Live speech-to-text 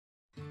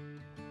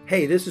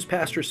Hey, this is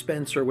Pastor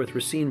Spencer with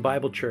Racine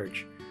Bible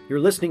Church.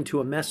 You're listening to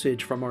a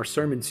message from our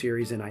sermon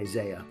series in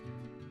Isaiah.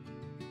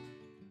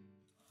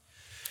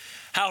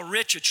 How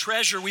rich a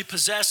treasure we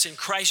possess in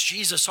Christ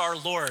Jesus our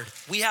Lord.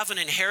 We have an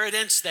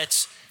inheritance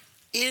that's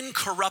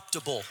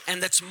incorruptible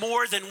and that's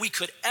more than we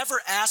could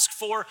ever ask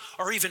for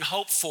or even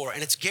hope for,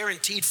 and it's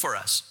guaranteed for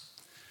us.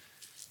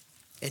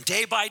 And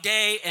day by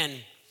day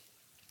and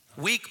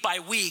week by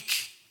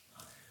week,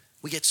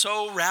 we get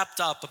so wrapped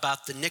up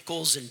about the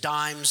nickels and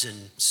dimes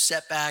and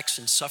setbacks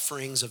and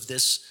sufferings of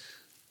this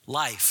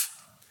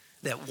life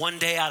that one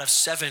day out of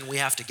 7 we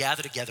have to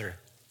gather together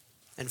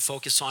and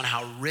focus on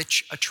how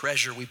rich a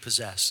treasure we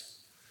possess.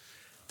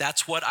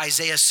 That's what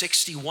Isaiah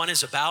 61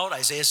 is about.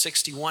 Isaiah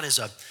 61 is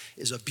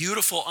a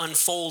beautiful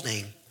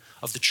unfolding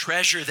of the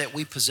treasure that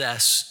we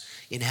possess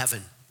in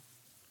heaven.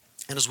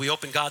 And as we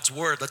open God's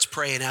word, let's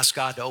pray and ask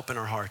God to open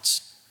our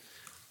hearts.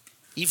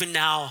 Even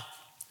now,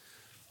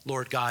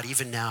 Lord God,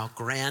 even now,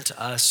 grant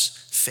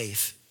us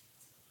faith.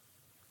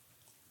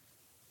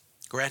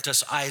 Grant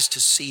us eyes to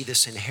see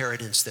this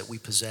inheritance that we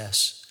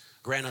possess.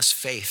 Grant us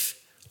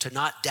faith to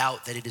not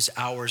doubt that it is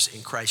ours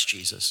in Christ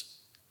Jesus.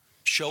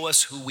 Show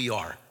us who we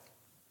are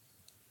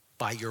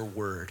by your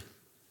word,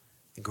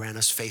 and grant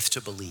us faith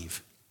to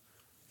believe.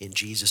 In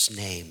Jesus'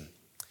 name,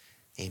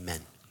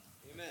 amen.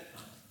 Amen.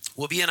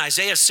 We'll be in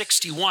Isaiah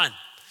 61.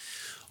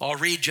 I'll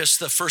read just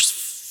the first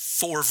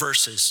 4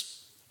 verses.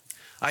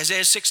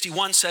 Isaiah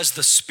 61 says,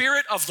 "The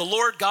Spirit of the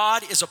Lord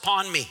God is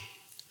upon me,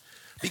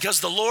 because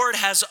the Lord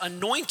has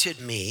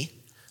anointed me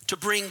to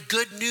bring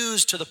good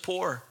news to the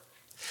poor.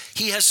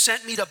 He has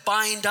sent me to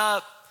bind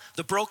up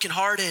the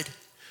brokenhearted,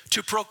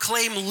 to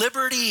proclaim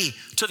liberty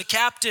to the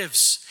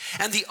captives,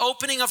 and the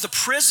opening of the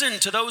prison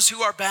to those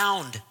who are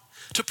bound,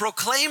 to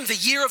proclaim the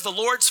year of the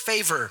Lord's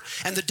favor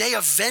and the day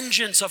of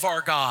vengeance of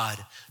our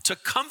God, to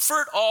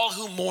comfort all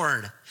who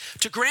mourn,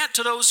 to grant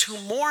to those who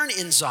mourn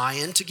in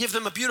Zion, to give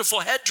them a beautiful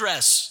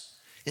headdress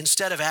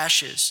instead of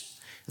ashes,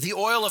 the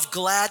oil of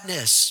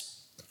gladness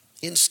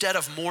instead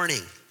of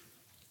mourning,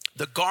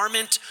 the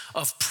garment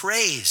of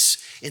praise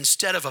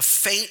instead of a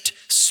faint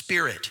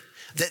spirit,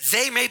 that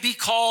they may be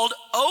called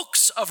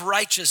oaks of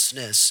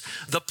righteousness,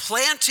 the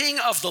planting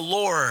of the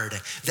Lord,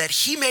 that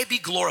he may be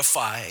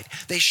glorified.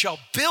 They shall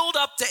build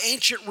up the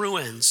ancient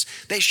ruins.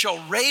 They shall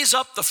raise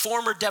up the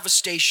former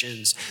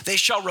devastations. They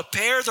shall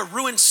repair the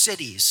ruined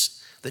cities,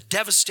 the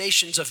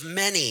devastations of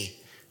many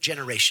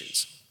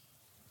generations."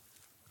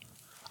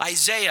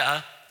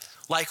 Isaiah,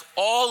 like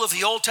all of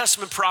the Old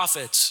Testament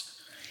prophets,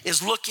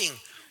 is looking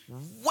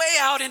way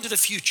out into the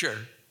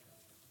future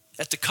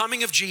at the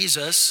coming of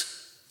Jesus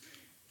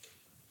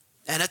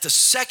and at the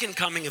second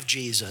coming of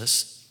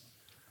Jesus,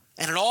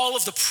 and at all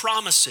of the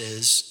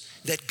promises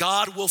that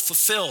God will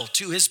fulfill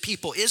to his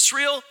people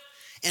Israel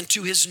and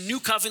to his new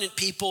covenant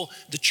people,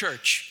 the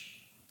church.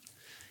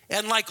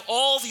 And like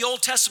all the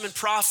Old Testament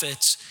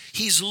prophets,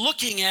 he's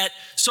looking at,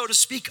 so to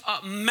speak,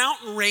 a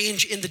mountain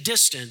range in the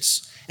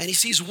distance, and he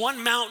sees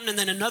one mountain and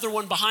then another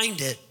one behind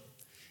it,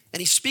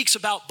 and he speaks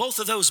about both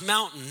of those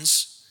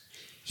mountains.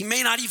 He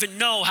may not even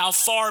know how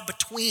far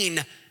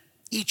between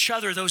each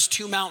other those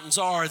two mountains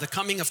are, the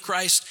coming of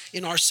Christ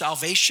in our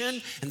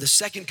salvation and the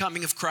second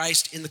coming of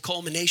Christ in the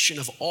culmination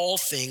of all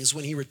things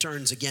when he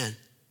returns again.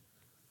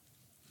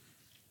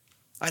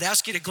 I'd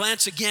ask you to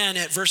glance again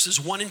at verses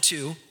 1 and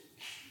 2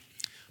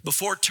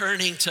 before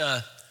turning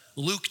to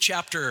Luke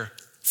chapter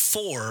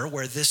 4,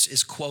 where this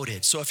is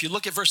quoted. So if you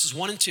look at verses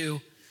 1 and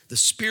 2, "The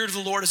Spirit of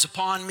the Lord is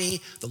upon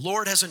me. The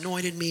Lord has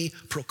anointed me.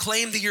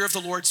 Proclaim the year of the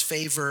Lord's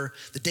favor,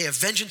 the day of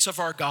vengeance of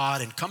our God,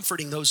 and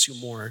comforting those who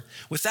mourn."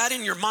 With that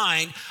in your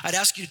mind, I'd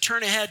ask you to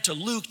turn ahead to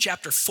Luke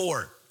chapter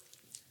 4.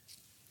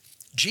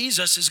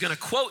 Jesus is going to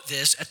quote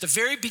this at the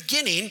very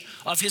beginning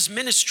of his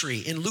ministry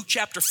in Luke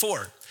chapter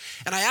 4.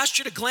 And I asked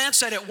you to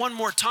glance at it one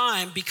more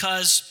time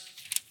because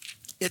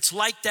it's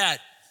like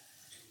that.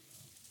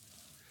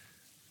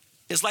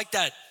 It's like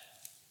that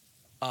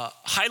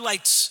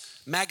highlights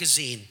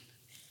magazine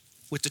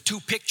with the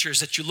 2 pictures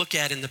that you look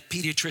at in the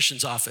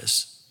pediatrician's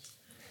office.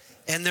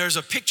 And there's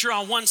a picture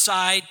on one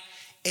side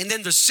and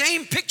then the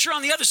same picture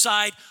on the other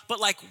side, but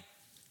like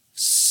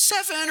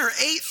 7 or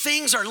 8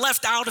 things are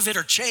left out of it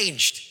or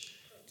changed.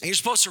 And you're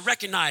supposed to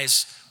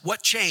recognize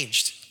what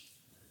changed.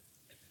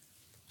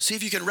 See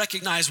if you can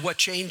recognize what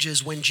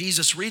changes when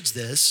Jesus reads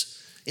this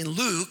in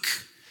Luke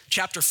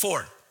chapter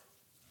 4.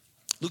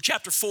 Luke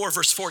chapter 4,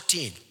 verse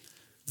 14,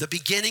 the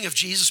beginning of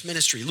Jesus'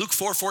 ministry. Luke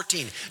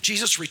 4:14,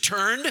 Jesus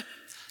returned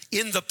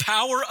in the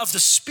power of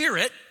the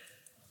Spirit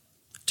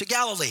to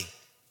Galilee.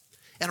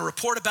 And a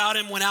report about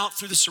him went out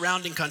through the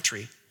surrounding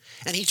country.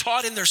 And he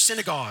taught in their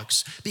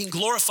synagogues, being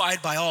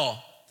glorified by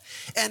all.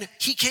 And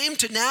he came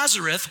to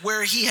Nazareth,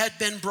 where he had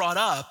been brought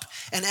up.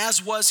 And as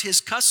was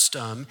his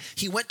custom,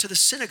 he went to the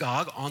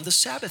synagogue on the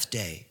Sabbath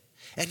day.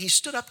 And he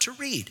stood up to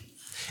read.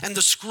 And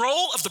the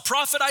scroll of the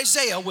prophet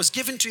Isaiah was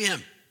given to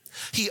him.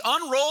 He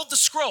unrolled the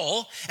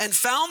scroll and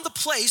found the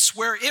place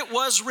where it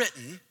was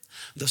written,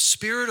 "The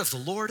Spirit of the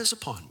Lord is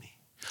upon me,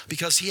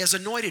 because he has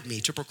anointed me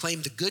to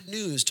proclaim the good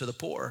news to the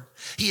poor.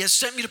 He has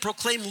sent me to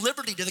proclaim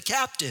liberty to the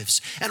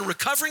captives and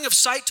recovering of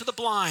sight to the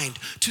blind,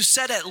 to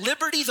set at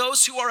liberty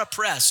those who are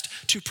oppressed,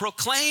 to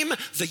proclaim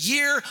the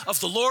year of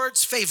the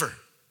Lord's favor.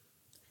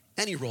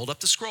 And he rolled up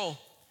the scroll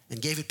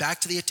and gave it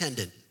back to the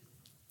attendant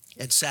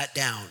and sat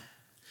down.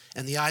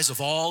 And the eyes of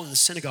all in the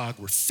synagogue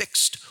were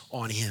fixed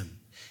on him.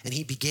 And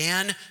he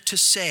began to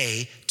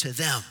say to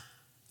them,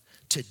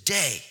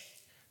 today,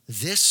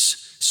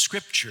 this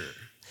scripture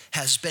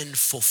has been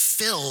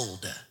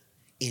fulfilled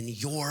in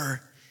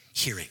your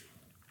hearing.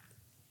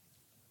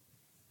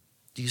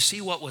 Do you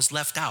see what was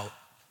left out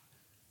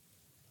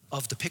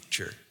of the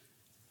picture?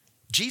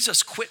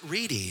 Jesus quit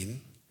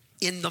reading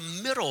in the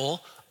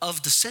middle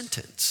of the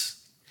sentence.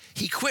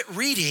 He quit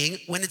reading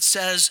when it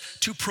says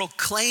to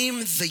proclaim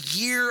the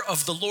year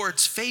of the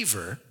Lord's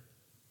favor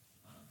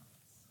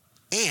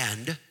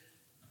and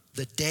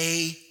the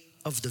day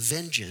of the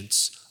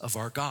vengeance of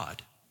our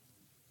God.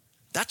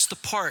 That's the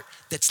part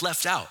that's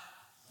left out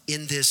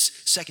in this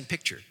second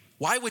picture.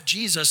 Why would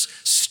Jesus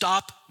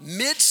stop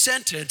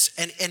mid-sentence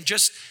and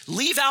just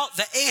leave out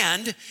the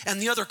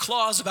and the other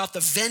clause about the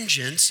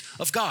vengeance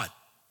of God?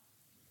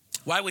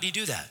 Why would he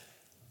do that?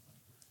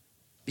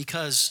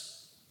 Because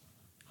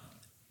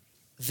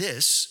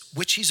this,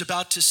 which he's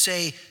about to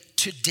say,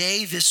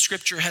 today this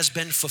scripture has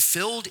been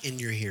fulfilled in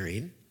your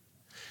hearing,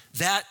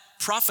 that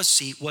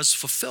prophecy was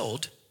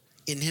fulfilled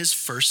in his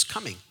first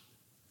coming.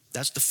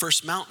 That's the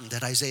first mountain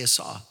that Isaiah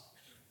saw.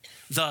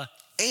 The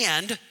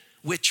and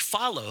which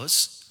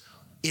follows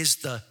is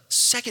the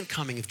second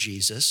coming of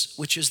Jesus,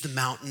 which is the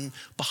mountain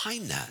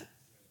behind that.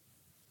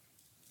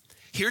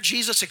 Here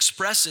Jesus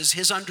expresses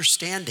his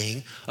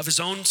understanding of his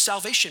own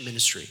salvation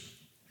ministry.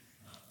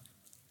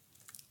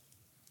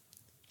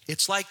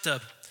 It's like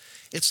the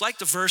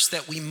verse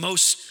that we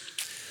most,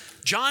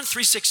 John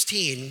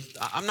 3:16,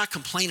 I'm not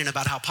complaining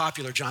about how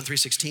popular John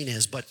 3:16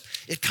 is, but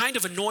it kind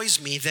of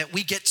annoys me that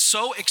we get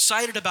so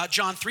excited about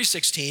John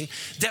 3:16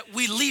 that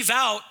we leave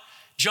out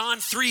John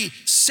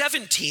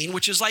 3:17,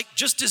 which is like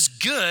just as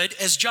good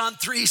as John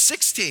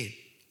 3:16.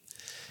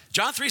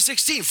 John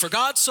 3:16, for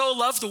God so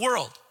loved the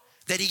world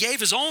that he gave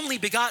his only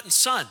begotten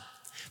son,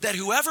 that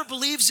whoever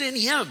believes in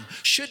him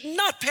should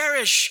not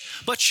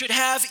perish, but should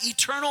have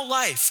eternal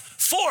life.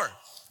 For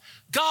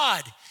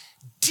God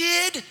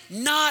did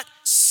not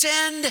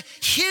send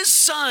his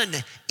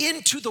son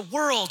into the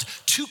world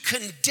to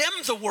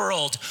condemn the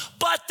world,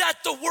 but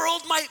that the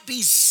world might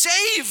be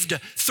saved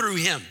through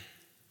him.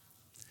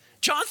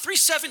 John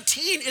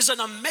 3:17 is an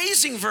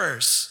amazing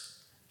verse.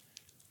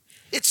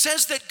 It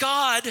says that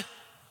God,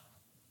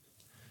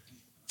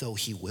 though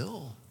he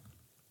will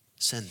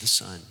send the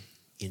son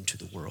into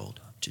the world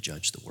to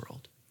judge the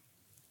world,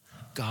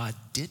 God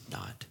did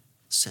not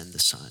send the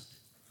son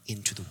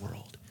into the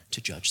world to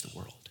judge the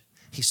world.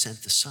 He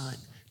sent the son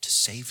to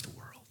save the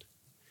world.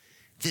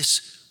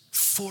 This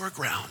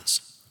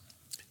foregrounds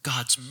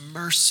God's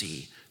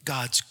mercy,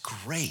 God's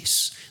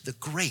grace, the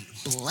great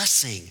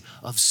blessing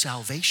of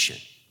salvation,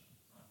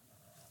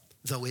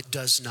 though it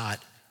does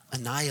not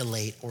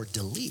annihilate or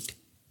delete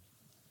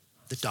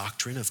the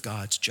doctrine of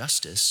God's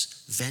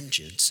justice,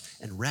 vengeance,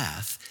 and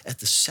wrath at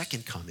the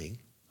second coming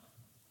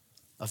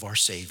of our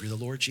Savior, the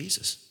Lord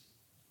Jesus.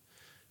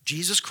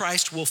 Jesus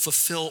Christ will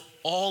fulfill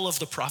all of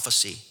the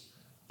prophecy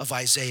of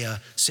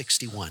Isaiah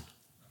 61,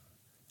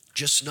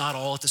 just not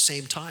all at the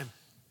same time.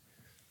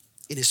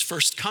 In his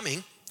first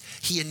coming,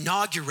 he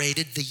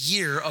inaugurated the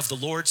year of the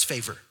Lord's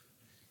favor.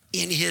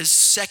 In his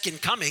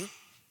second coming,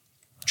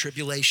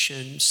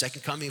 tribulation,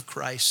 second coming of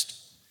Christ,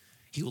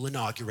 he will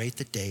inaugurate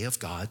the day of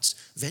God's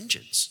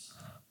vengeance.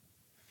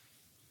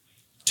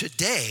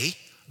 Today,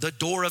 the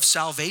door of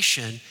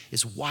salvation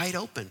is wide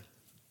open.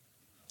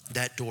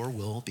 That door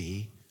will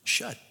be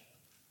shut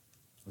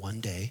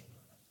one day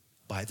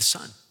by the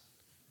Son.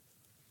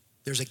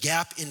 There's a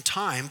gap in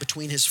time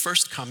between his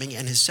first coming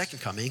and his second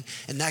coming,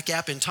 and that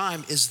gap in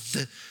time is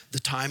the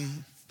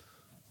time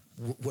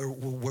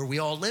where we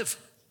all live.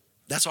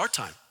 That's our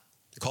time.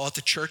 They call it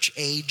the church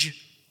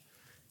age.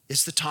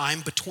 It's the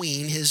time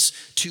between his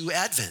two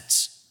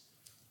advents.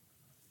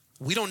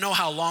 We don't know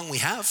how long we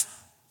have,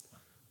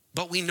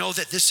 but we know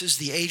that this is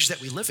the age that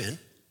we live in.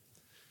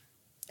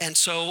 And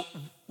so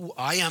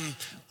I am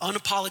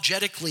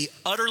unapologetically,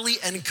 utterly,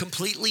 and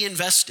completely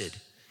invested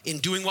in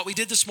doing what we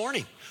did this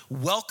morning,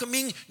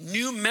 welcoming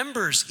new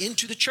members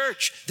into the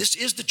church. This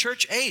is the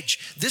church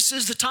age. This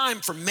is the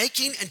time for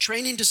making and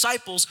training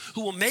disciples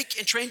who will make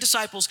and train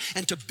disciples,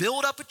 and to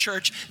build up a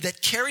church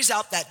that carries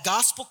out that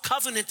gospel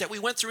covenant that we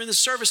went through in this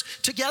service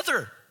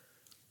together.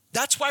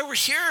 That's why we're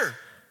here.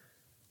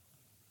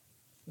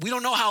 We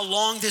don't know how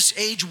long this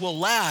age will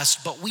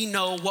last, but we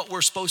know what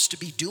we're supposed to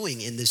be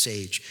doing in this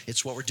age.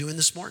 It's what we're doing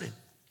this morning.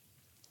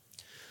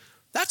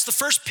 That's the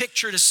first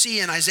picture to see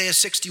in Isaiah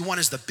 61,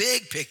 is the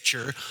big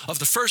picture of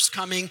the first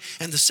coming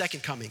and the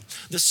second coming.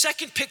 The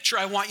second picture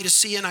I want you to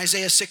see in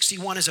Isaiah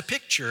 61 is a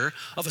picture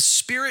of a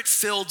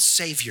spirit-filled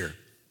Savior.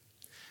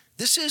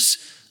 This is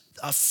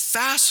a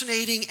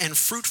fascinating and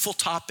fruitful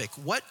topic.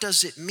 What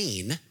does it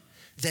mean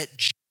that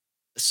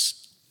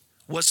Jesus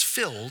was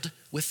filled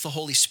with the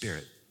Holy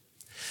Spirit.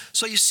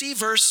 So you see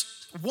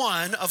verse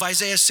 1 of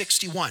Isaiah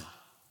 61.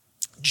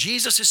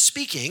 Jesus is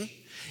speaking,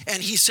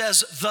 and he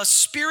says, the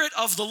Spirit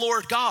of the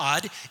Lord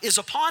God is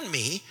upon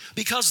me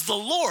because the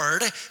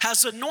Lord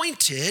has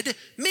anointed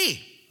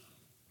me.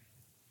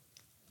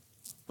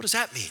 What does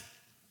that mean?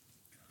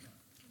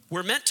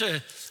 We're meant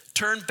to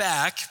turn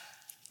back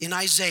in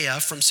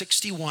Isaiah from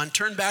 61,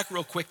 turn back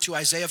real quick to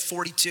Isaiah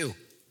 42,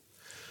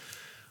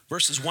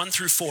 verses 1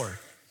 through 4.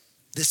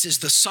 This is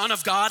the Son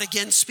of God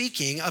again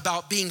speaking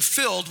about being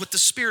filled with the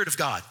Spirit of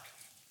God.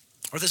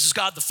 Or this is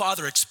God the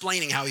Father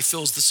explaining how he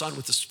fills the Son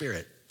with the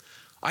Spirit.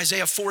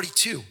 Isaiah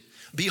 42,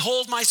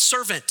 behold my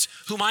servant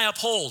whom I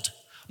uphold,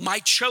 my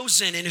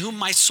chosen in whom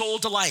my soul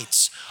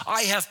delights.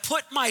 I have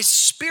put my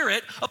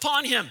Spirit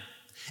upon him,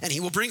 and he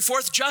will bring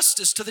forth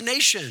justice to the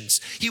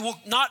nations. He will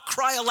not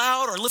cry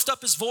aloud or lift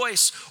up his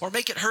voice or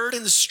make it heard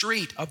in the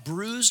street. A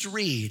bruised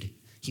reed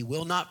he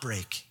will not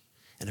break,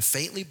 and a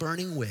faintly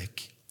burning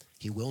wick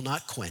he will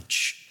not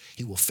quench.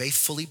 He will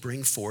faithfully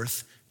bring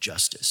forth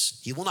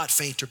justice. He will not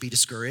faint or be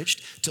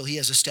discouraged till he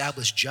has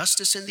established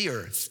justice in the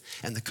earth,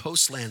 and the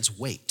coastlands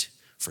wait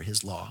for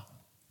his law.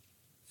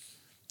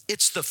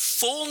 It's the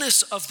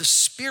fullness of the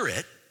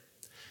Spirit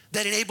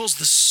that enables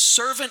the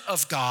servant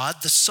of God,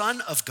 the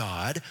Son of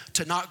God,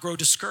 to not grow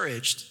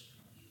discouraged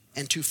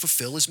and to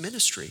fulfill his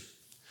ministry.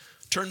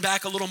 Turn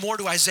back a little more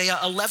to Isaiah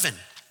 11,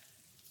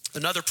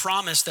 another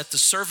promise that the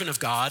servant of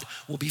God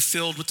will be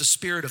filled with the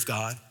Spirit of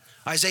God.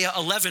 Isaiah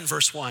 11,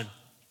 verse 1.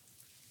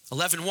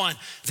 11:1,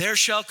 there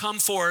shall come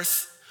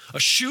forth a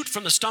shoot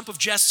from the stump of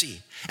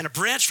Jesse, and a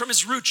branch from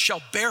his roots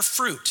shall bear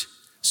fruit.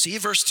 See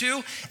verse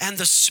 2, and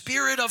the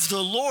Spirit of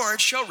the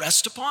Lord shall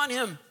rest upon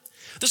him.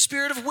 The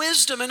Spirit of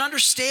wisdom and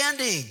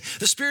understanding,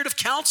 the Spirit of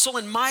counsel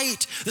and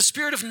might, the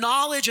Spirit of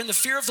knowledge and the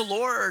fear of the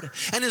Lord.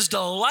 And his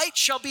delight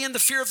shall be in the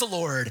fear of the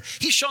Lord.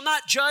 He shall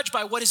not judge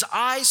by what his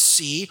eyes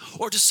see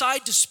or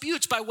decide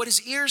disputes by what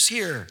his ears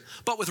hear.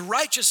 But with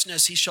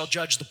righteousness he shall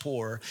judge the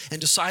poor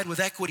and decide with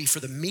equity for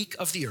the meek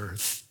of the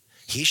earth.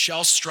 He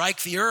shall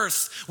strike the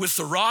earth with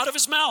the rod of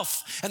his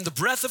mouth, and the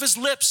breath of his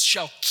lips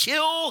shall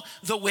kill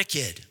the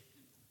wicked.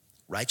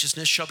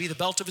 Righteousness shall be the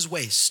belt of his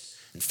waist,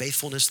 and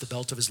faithfulness the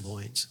belt of his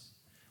loins.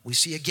 We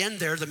see again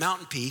there the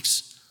mountain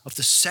peaks of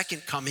the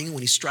second coming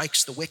when he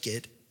strikes the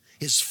wicked,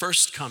 his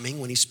first coming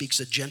when he speaks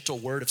a gentle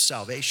word of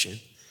salvation,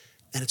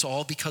 and it's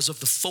all because of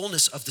the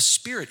fullness of the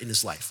Spirit in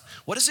his life.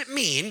 What does it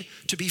mean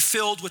to be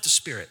filled with the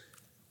Spirit?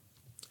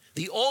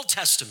 The Old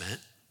Testament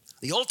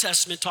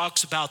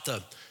talks about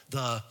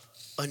the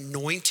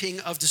anointing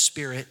of the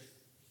Spirit,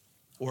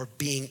 or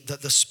being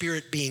the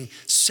Spirit being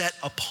set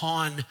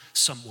upon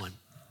someone.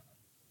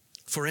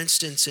 For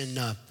instance, in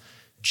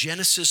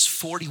Genesis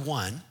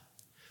 41,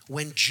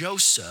 when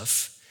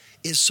Joseph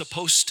is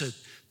supposed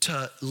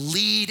to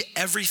lead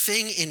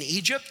everything in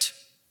Egypt,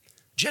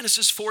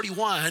 Genesis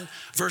 41,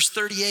 verse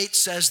 38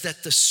 says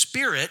that the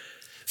Spirit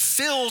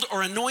filled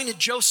or anointed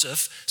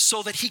Joseph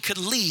so that he could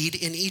lead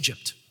in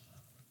Egypt.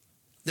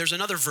 There's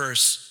another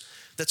verse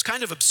that's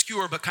kind of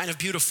obscure but kind of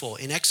beautiful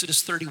in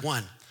Exodus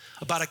 31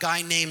 about a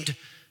guy named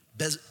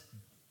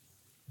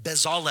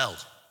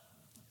Bezalel.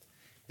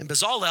 And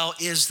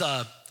Bezalel is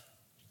the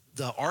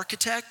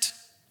architect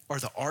or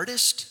the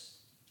artist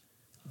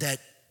that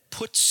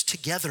puts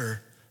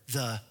together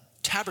the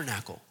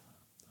tabernacle.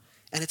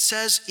 And it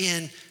says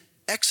in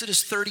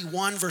Exodus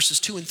 31 verses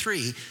 2 and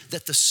 3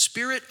 that the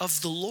Spirit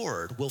of the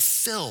Lord will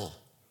fill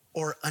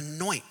or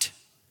anoint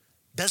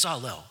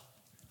Bezalel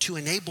to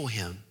enable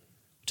him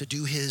to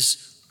do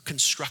his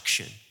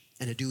construction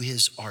and to do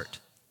his art.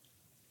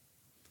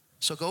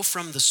 So go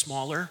from the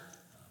smaller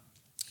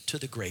to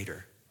the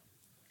greater.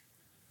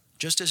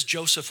 Just as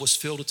Joseph was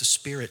filled with the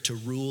Spirit to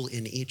rule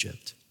in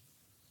Egypt,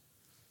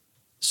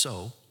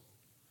 so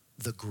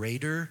the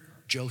greater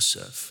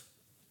Joseph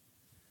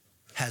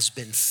has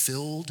been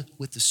filled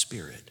with the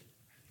Spirit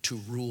to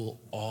rule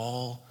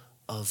all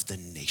of the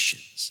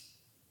nations.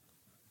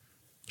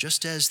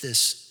 Just as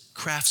this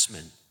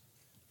craftsman,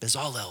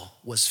 Bezalel,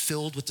 was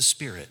filled with the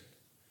Spirit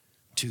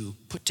to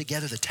put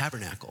together the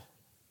tabernacle,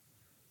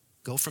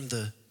 go from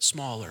the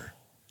smaller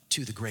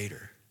to the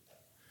greater.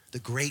 The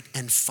great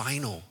and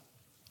final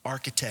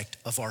architect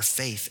of our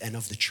faith and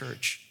of the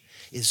church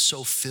is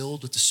so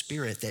filled with the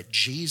Spirit that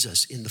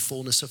Jesus, in the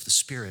fullness of the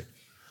Spirit,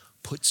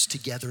 puts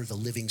together the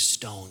living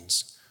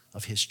stones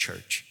of his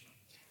church.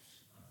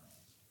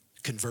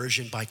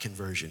 Conversion by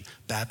conversion,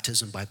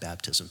 baptism by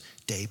baptism,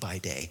 day by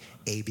day,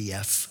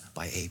 ABF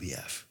by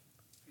ABF.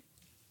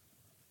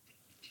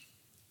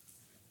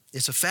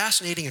 It's a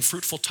fascinating and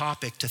fruitful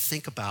topic to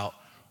think about.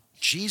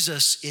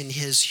 Jesus in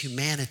his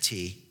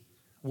humanity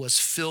was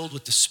filled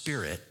with the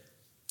Spirit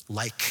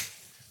like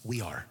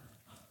we are.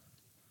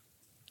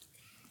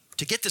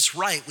 To get this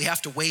right, we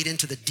have to wade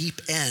into the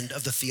deep end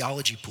of the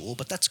theology pool,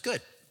 but that's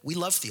good. We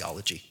love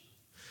theology.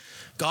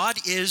 God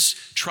is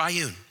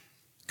triune.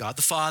 God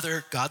the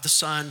Father, God the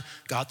Son,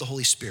 God the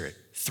Holy Spirit.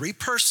 Three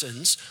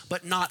persons,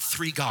 but not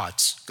three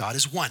gods. God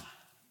is one.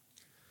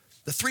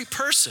 The three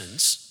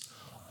persons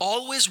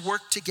always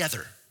work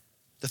together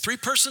The three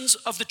persons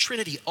of the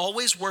Trinity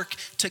always work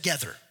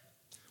together.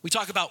 We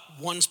talk about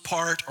one's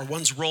part or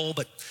one's role,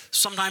 but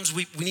sometimes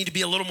we need to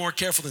be a little more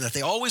careful than that.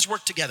 They always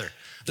work together.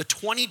 The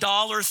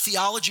 $20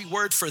 theology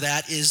word for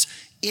that is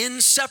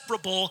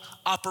inseparable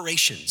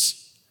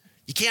operations.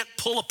 You can't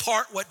pull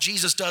apart what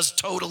Jesus does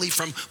totally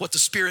from what the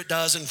Spirit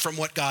does and from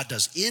what God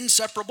does.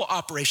 Inseparable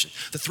operation.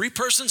 The three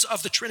persons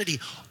of the Trinity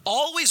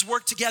always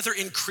work together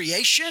in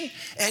creation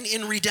and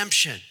in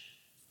redemption.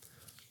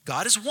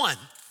 God is one.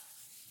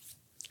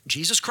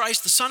 Jesus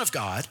Christ, the Son of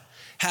God,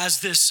 has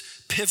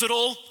this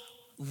pivotal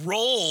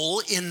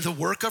role in the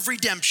work of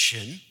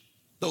redemption.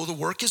 Though the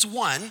work is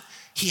one,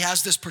 he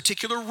has this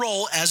particular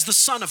role as the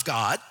Son of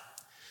God,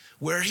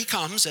 where he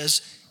comes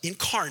as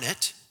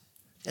incarnate,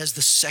 as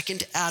the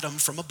second Adam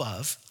from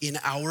above in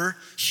our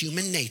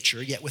human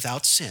nature, yet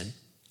without sin.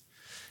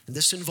 And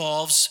this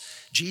involves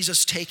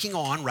Jesus taking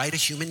on, right, a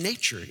human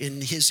nature in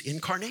his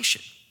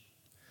incarnation.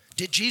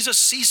 Did Jesus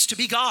cease to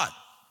be God?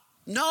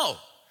 No.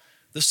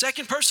 The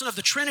second person of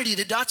the Trinity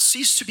did not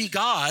cease to be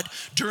God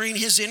during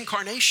his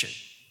incarnation.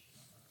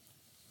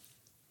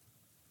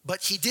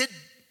 But he did,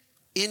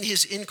 in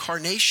his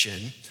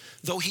incarnation,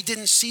 though he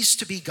didn't cease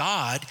to be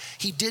God,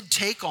 he did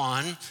take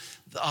on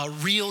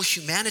real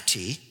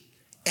humanity,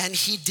 and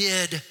he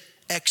did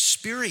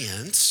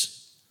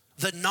experience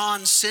the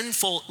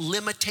non-sinful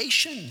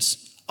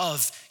limitations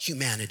of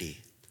humanity.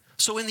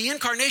 So in the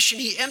incarnation,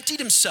 he emptied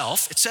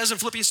himself. It says in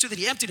Philippians 2 that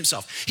he emptied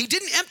himself. He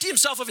didn't empty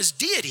himself of his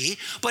deity,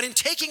 but in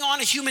taking on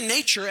a human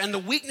nature and the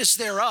weakness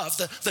thereof,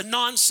 the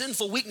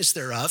non-sinful weakness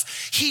thereof,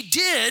 he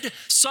did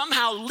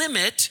somehow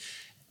limit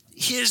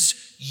his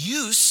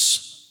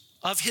use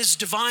of his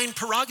divine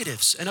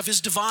prerogatives and of his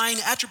divine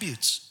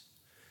attributes.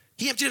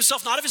 He emptied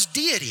himself not of his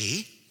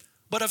deity,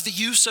 but of the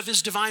use of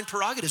his divine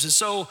prerogatives. And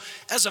so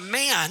as a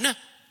man,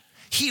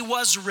 he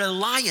was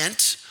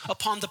reliant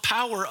upon the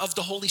power of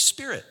the Holy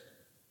Spirit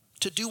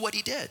to do what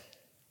he did.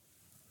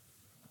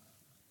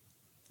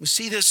 We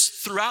see this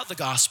throughout the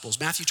Gospels.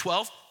 Matthew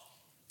 12,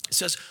 it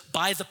says,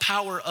 by the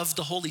power of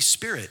the Holy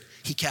Spirit,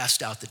 he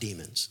cast out the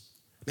demons.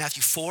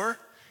 Matthew 4,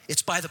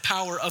 it's by the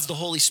power of the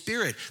Holy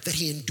Spirit that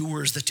he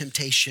endures the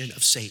temptation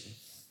of Satan.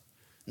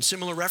 And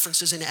similar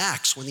references in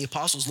Acts when the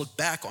apostles look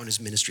back on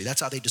his ministry.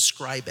 That's how they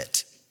describe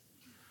it.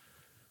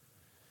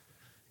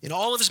 In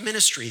all of his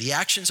ministry, the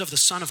actions of the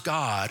Son of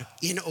God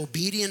in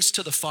obedience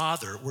to the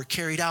Father were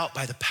carried out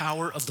by the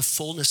power of the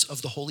fullness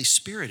of the Holy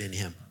Spirit in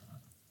him.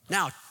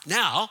 Now,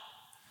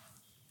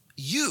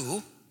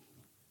 you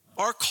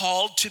are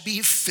called to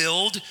be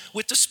filled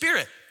with the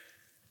Spirit.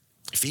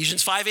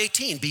 Ephesians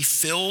 5:18, be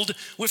filled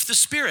with the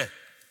Spirit.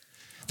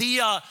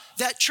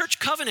 That church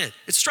covenant,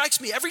 it strikes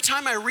me every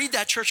time I read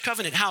that church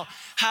covenant,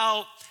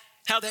 how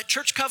that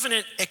church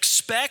covenant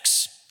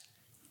expects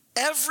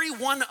every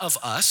one of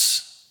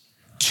us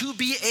to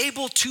be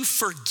able to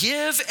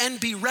forgive and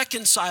be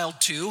reconciled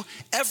to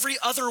every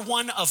other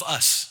one of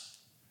us.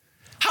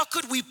 How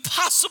could we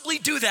possibly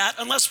do that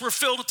unless we're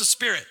filled with the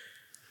Spirit?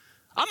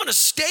 I'm gonna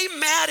stay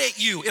mad at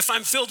you if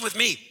I'm filled with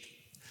me.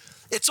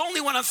 It's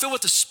only when I'm filled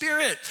with the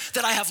Spirit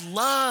that I have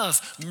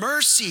love,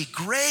 mercy,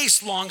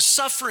 grace,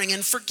 long-suffering,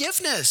 and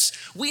forgiveness.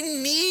 We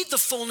need the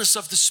fullness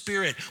of the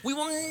Spirit. We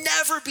will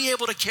never be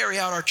able to carry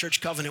out our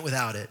church covenant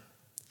without it.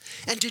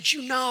 And did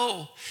you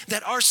know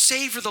that our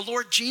Savior, the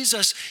Lord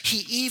Jesus, he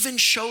even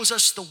shows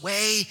us the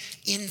way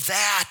in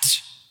that?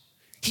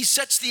 He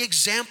sets the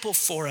example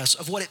for us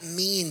of what it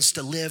means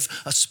to live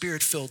a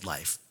Spirit-filled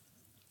life.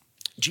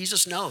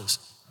 Jesus knows.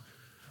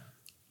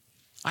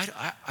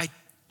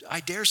 I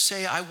dare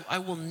say I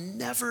will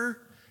never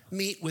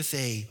meet with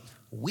a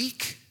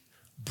weak,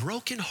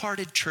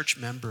 broken-hearted church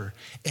member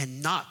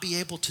and not be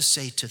able to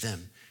say to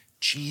them,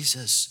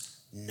 Jesus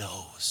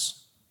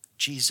knows.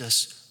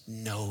 Jesus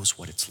knows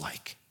what it's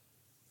like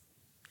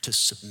to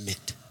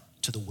submit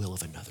to the will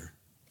of another.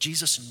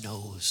 Jesus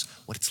knows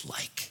what it's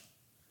like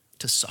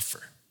to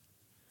suffer.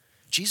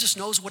 Jesus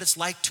knows what it's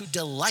like to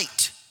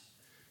delight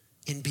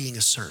in being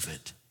a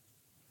servant.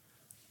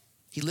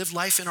 He lived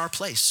life in our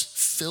place,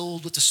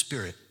 filled with the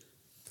Spirit.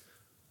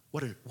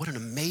 What an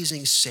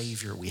amazing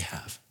Savior we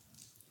have.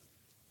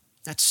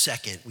 That's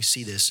second, we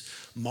see this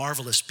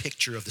marvelous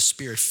picture of the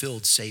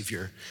Spirit-filled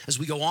Savior. As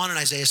we go on in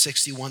Isaiah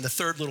 61, the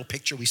third little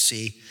picture we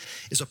see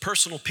is a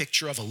personal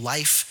picture of a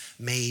life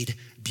made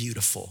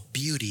beautiful,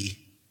 beauty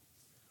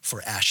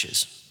for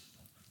ashes.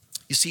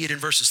 You see it in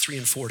verses 3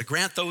 and 4, to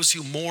grant those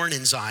who mourn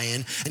in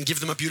Zion and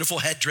give them a beautiful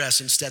headdress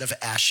instead of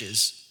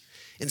ashes.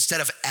 Instead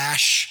of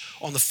ash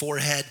on the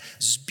forehead,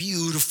 this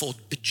beautiful,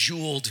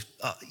 bejeweled,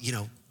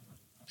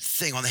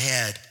 thing on the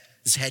head,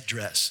 this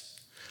headdress.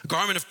 A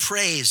garment of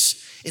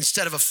praise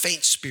instead of a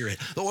faint spirit.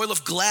 The oil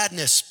of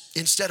gladness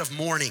instead of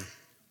mourning.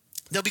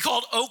 They'll be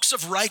called oaks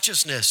of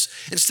righteousness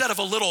instead of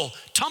a little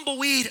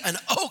tumbleweed, an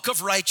oak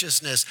of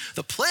righteousness.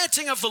 The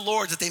planting of the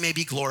Lord that they may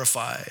be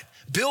glorified.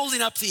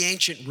 Building up the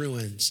ancient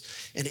ruins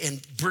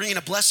and bringing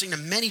a blessing to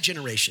many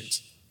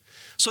generations.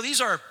 So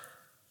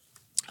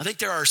I think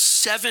there are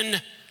 7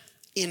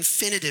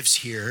 infinitives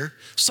here.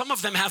 Some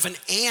of them have an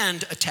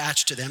and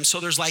attached to them. So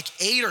there's like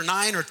 8 or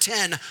 9 or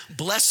 10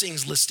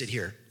 blessings listed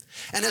here.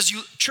 And as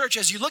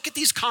you look at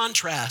these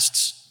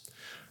contrasts,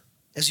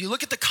 as you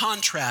look at the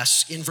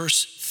contrasts in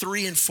verse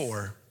 3 and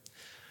 4,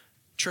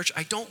 church,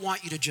 I don't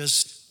want you to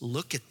just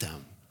look at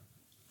them.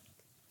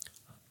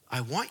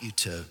 I want you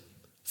to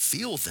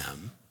feel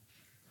them,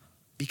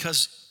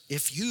 because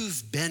if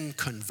you've been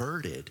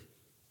converted,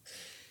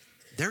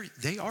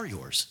 they are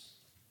yours.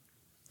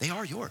 They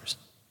are yours.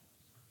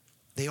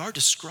 They are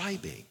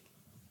describing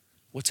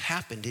what's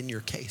happened in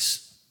your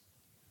case.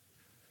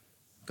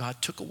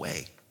 God took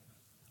away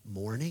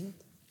mourning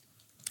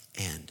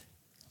and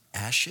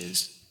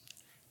ashes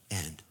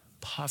and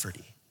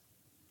poverty.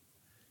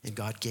 And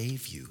God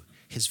gave you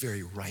his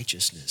very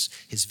righteousness,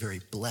 his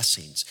very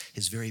blessings,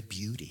 his very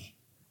beauty.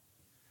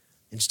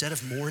 Instead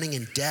of mourning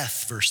and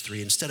death, verse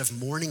 3, instead of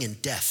mourning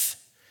and death,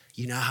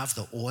 you now have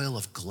the oil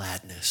of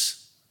gladness.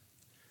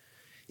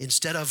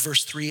 Instead of,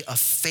 verse 3, a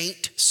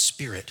faint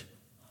spirit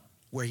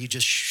where you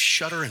just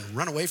shudder and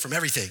run away from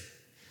everything,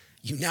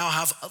 you now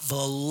have the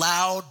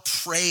loud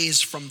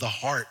praise from the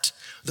heart,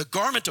 the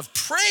garment of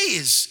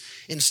praise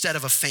instead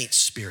of a faint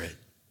spirit.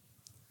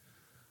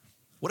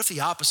 What if the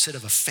opposite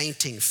of a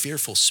fainting,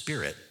 fearful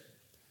spirit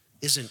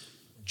isn't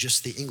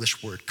just the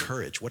English word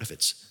courage? What if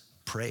it's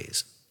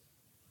praise?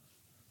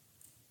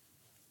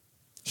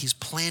 He's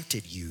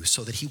planted you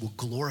so that he will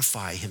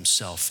glorify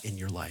himself in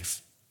your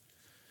life.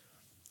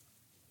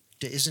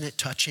 Isn't it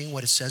touching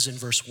what it says in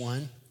verse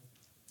 1?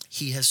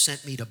 He has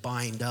sent me to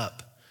bind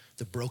up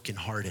the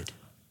brokenhearted.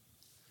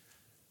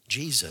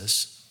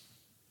 Jesus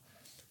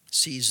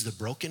sees the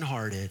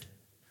brokenhearted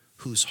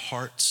whose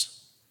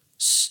hearts,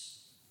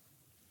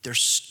 they're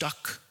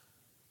stuck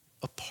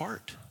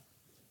apart.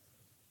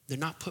 They're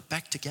not put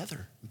back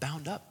together,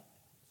 bound up.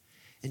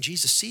 And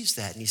Jesus sees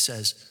that and he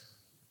says,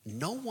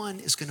 no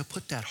one is going to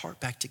put that heart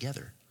back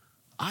together.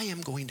 I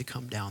am going to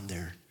come down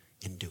there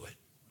and do it.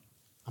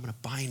 I'm going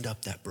to bind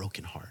up that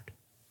broken heart.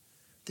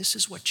 This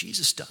is what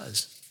Jesus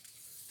does.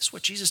 This is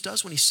what Jesus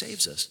does when he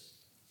saves us.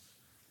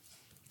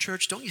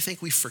 Church, don't you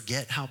think we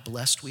forget how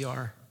blessed we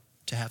are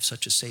to have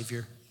such a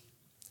Savior?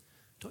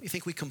 Don't you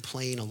think we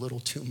complain a little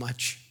too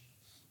much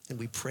and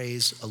we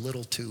praise a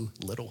little too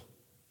little?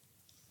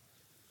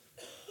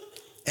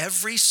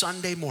 Every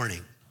Sunday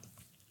morning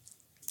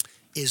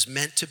is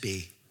meant to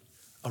be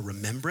a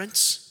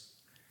remembrance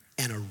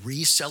and a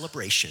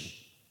re-celebration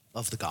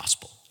of the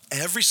gospel.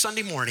 Every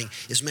Sunday morning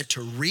is meant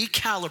to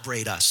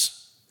recalibrate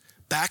us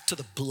back to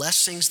the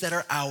blessings that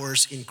are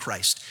ours in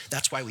Christ.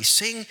 That's why we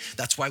sing.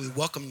 That's why we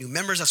welcome new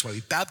members. That's why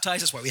we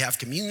baptize. That's why we have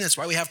communion. That's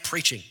why we have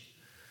preaching.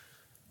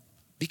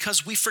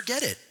 Because we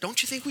forget it.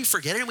 Don't you think we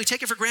forget it and we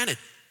take it for granted?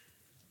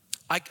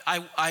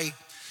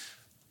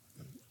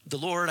 The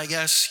Lord, I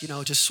guess,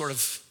 just sort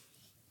of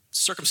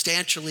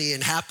circumstantially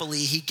and happily,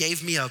 he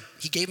gave me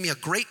a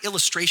great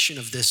illustration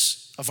of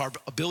this, of our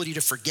ability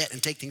to forget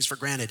and take things for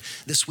granted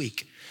this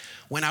week.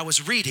 When I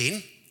was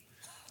reading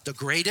the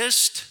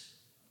greatest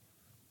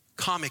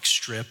comic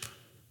strip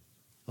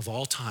of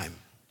all time.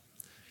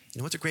 You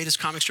know what the greatest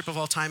comic strip of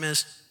all time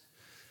is?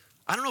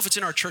 I don't know if it's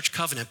in our church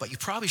covenant, but you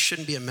probably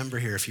shouldn't be a member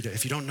here if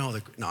you don't know.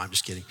 No, I'm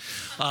just kidding.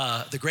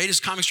 The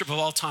greatest comic strip of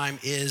all time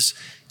is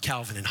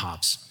Calvin and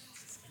Hobbes.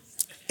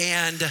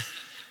 And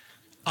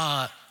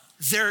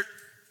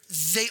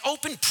they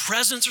open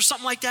presents or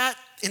something like that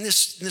in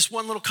this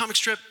one little comic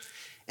strip.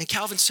 And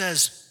Calvin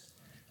says,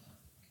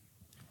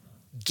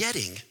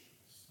 getting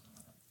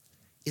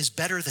is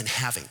better than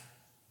having.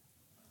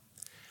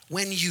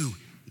 When you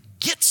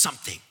get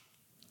something,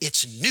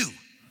 it's new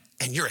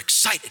and you're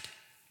excited.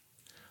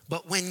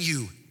 But when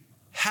you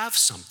have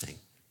something,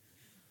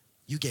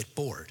 you get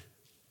bored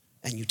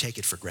and you take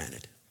it for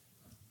granted.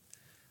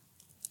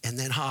 And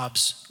then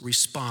Hobbes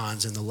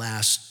responds in the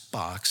last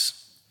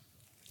box,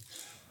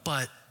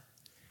 but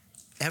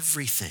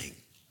everything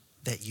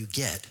that you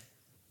get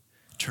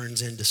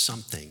turns into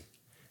something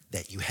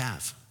that you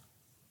have.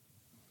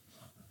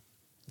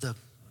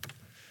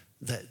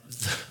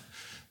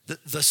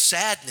 The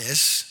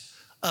sadness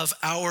of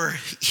our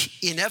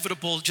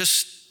inevitable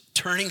just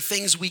turning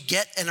things we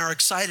get and are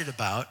excited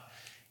about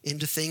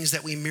into things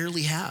that we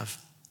merely have.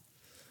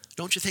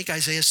 Don't you think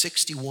Isaiah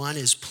 61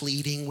 is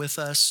pleading with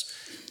us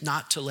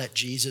not to let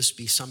Jesus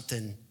be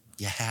something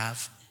you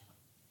have,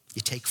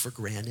 you take for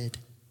granted?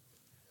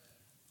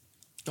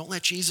 Don't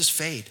let Jesus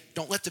fade.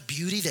 Don't let the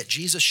beauty that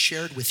Jesus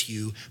shared with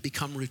you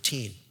become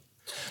routine.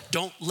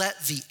 Don't let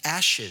the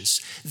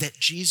ashes that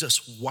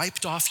Jesus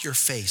wiped off your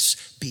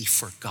face be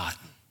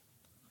forgotten.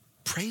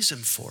 Praise him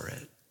for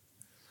it.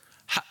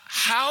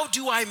 How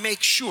do I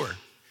make sure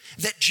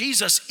that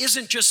Jesus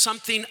isn't just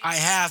something I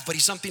have, but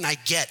he's something I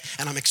get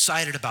and I'm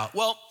excited about?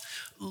 Well,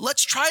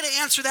 let's try to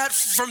answer that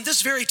from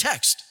this very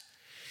text.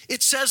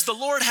 It says, the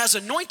Lord has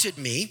anointed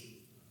me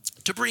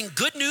to bring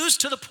good news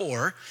to the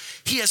poor.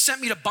 He has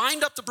sent me to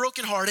bind up the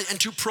brokenhearted and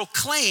to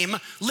proclaim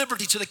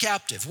liberty to the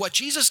captive. What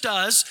Jesus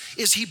does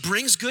is he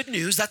brings good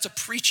news. That's a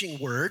preaching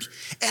word.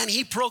 And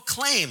he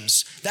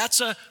proclaims.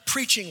 That's a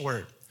preaching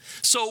word.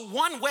 So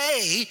one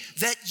way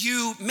that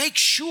you make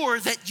sure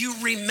that you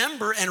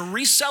remember and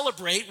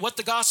re-celebrate what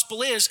the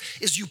gospel is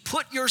you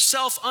put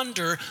yourself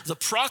under the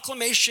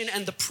proclamation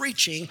and the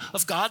preaching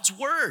of God's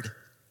word.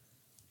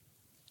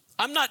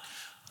 I'm not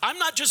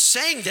just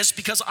saying this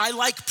because I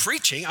like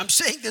preaching. I'm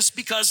saying this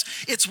because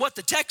it's what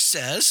the text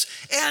says.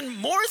 And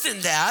more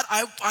than that,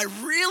 I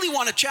really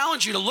want to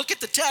challenge you to look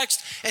at the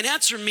text and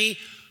answer me,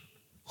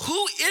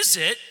 who is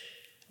it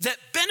that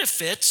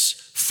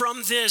benefits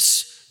from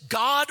this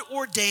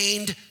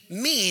God-ordained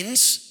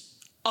means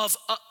of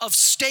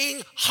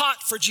staying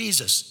hot for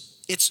Jesus?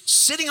 It's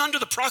sitting under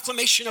the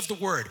proclamation of the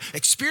word,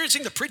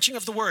 experiencing the preaching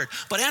of the word.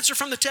 But answer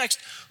from the text,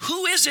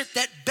 who is it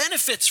that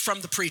benefits from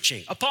the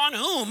preaching? Upon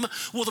whom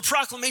will the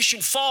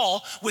proclamation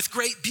fall with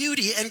great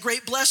beauty and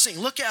great blessing?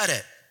 Look at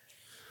it.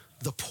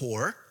 The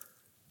poor,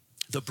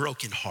 the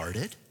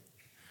brokenhearted,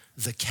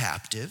 the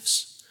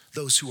captives,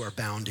 those who are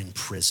bound in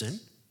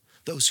prison,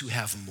 those who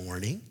have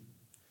mourning,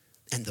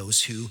 and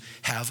those who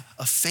have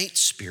a faint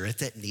spirit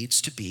that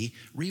needs to be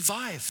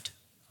revived.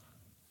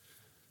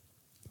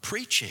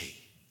 Preaching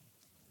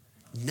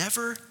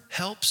never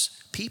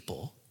helps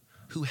people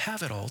who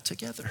have it all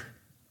together.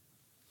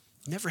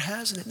 It never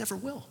has and it never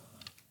will.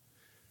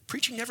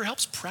 Preaching never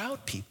helps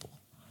proud people.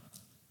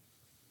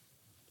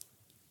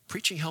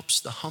 Preaching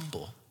helps the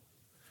humble,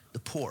 the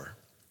poor,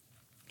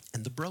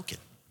 and the broken.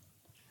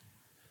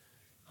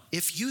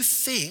 If you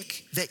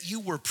think that you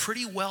were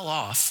pretty well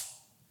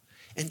off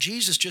and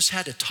Jesus just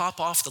had to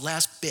top off the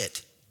last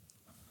bit,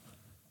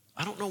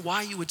 I don't know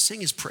why you would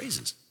sing his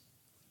praises.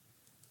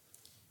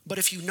 But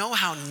if you know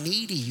how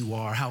needy you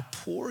are, how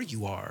poor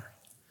you are,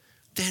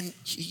 then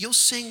you'll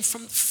sing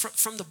from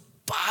the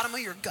bottom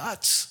of your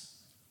guts.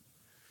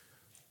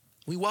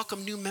 We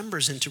welcome new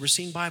members into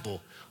Racine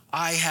Bible.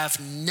 I have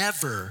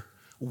never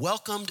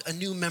welcomed a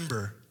new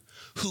member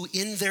who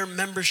in their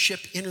membership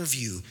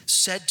interview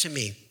said to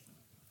me,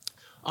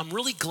 I'm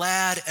really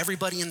glad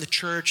everybody in the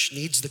church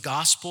needs the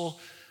gospel.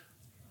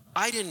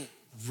 I didn't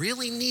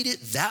really need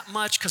it that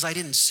much because I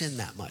didn't sin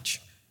that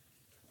much.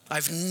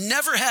 I've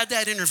never had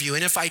that interview.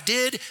 And if I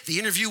did, the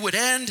interview would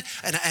end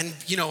and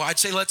I'd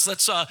say,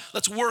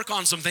 let's work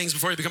on some things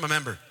before you become a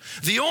member.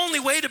 The only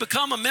way to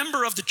become a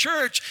member of the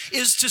church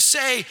is to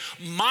say,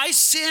 my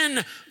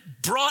sin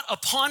brought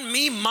upon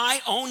me my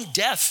own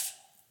death.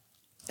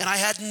 And I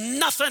had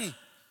nothing.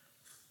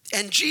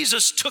 And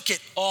Jesus took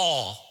it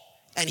all.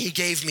 And he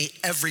gave me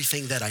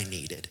everything that I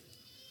needed.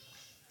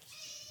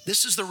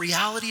 This is the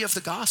reality of the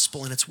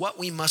gospel, and it's what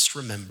we must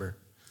remember.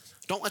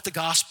 Don't let the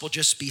gospel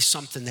just be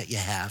something that you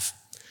have.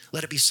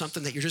 Let it be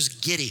something that you're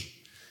just giddy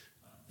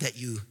that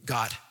you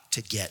got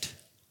to get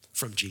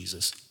from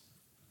Jesus.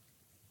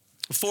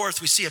 Fourth,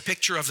 we see a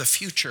picture of the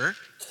future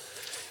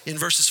in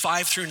verses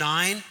 5 through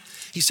 9.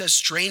 He says,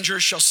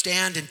 strangers shall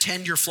stand and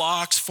tend your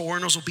flocks.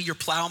 Foreigners will be your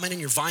plowmen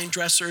and your vine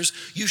dressers.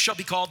 You shall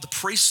be called the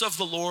priests of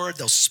the Lord.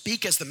 They'll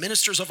speak as the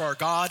ministers of our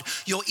God.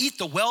 You'll eat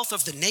the wealth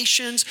of the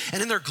nations,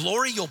 and in their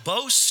glory you'll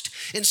boast.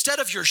 Instead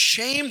of your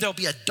shame, there'll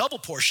be a double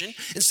portion.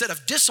 Instead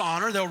of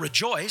dishonor, they'll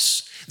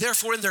rejoice.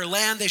 Therefore, in their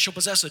land they shall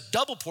possess a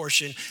double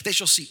portion. They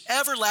shall see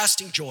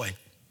everlasting joy.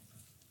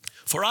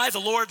 For I, the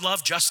Lord,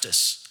 love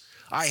justice.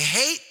 I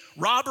hate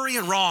robbery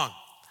and wrong.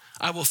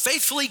 I will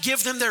faithfully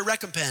give them their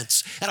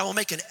recompense, and I will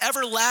make an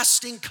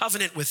everlasting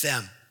covenant with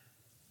them.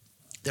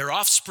 Their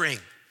offspring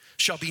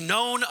shall be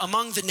known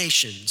among the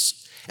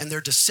nations, and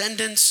their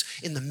descendants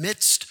in the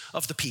midst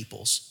of the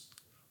peoples.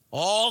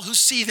 All who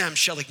see them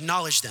shall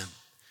acknowledge them,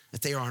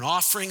 that they are an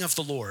offering of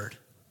the Lord,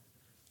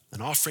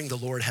 an offering the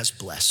Lord has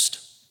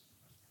blessed.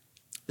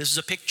 This is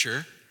a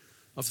picture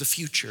of the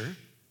future.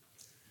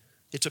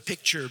 It's a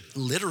picture,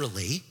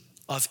 literally,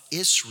 of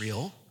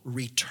Israel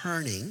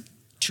returning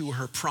to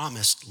her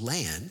promised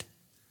land.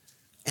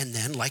 And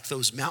then, like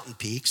those mountain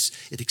peaks,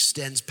 it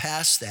extends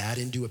past that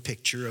into a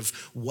picture of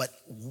what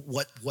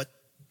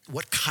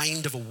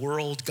kind of a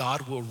world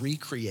God will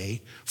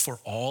recreate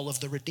for all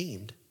of the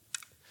redeemed.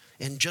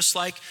 And just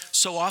like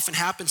so often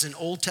happens in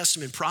Old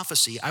Testament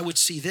prophecy, I would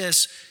see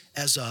this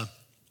as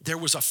there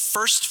was a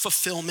first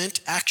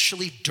fulfillment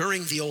actually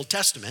during the Old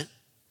Testament.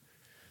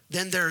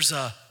 Then there's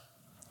a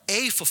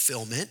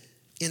fulfillment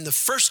in the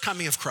first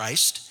coming of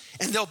Christ.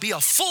 And there'll be a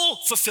full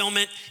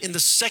fulfillment in the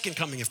second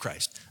coming of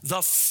Christ.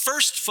 The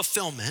first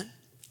fulfillment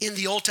in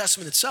the Old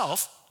Testament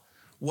itself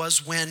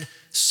was when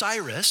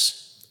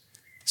Cyrus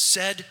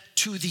said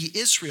to the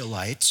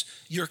Israelites,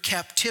 your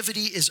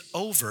captivity is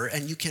over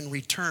and you can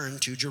return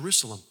to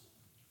Jerusalem.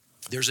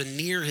 There's a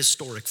near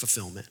historic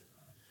fulfillment.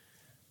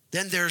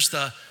 Then there's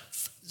the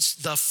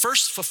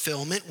first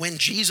fulfillment when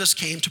Jesus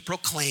came to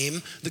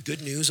proclaim the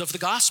good news of the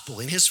gospel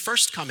in his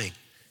first coming.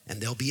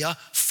 And there'll be a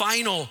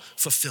final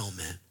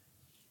fulfillment.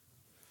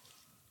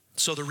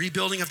 So the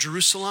rebuilding of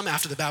Jerusalem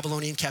after the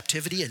Babylonian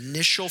captivity,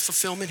 initial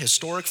fulfillment,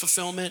 historic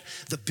fulfillment.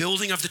 The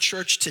building of the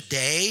church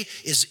today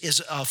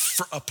is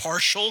a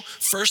partial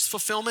first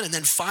fulfillment. And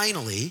then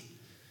finally,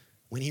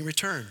 when he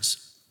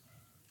returns.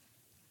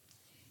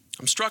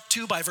 I'm struck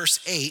too by verse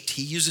 8.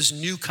 He uses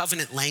new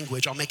covenant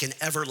language. I'll make an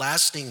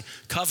everlasting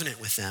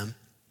covenant with them.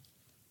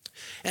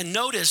 And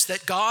notice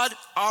that God,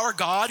 our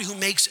God who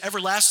makes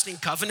everlasting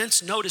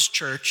covenants, notice,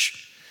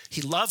 church,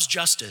 he loves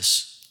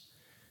justice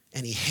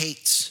and he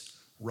hates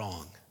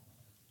wrong.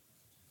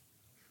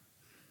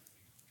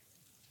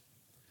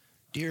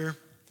 Dear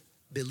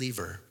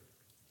believer,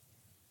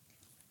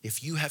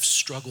 if you have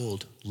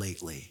struggled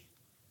lately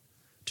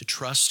to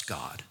trust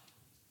God,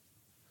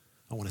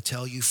 I want to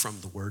tell you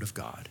from the Word of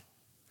God,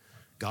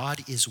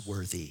 God is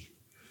worthy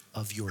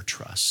of your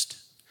trust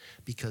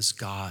because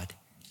God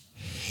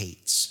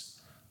hates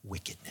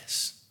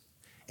wickedness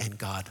and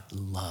God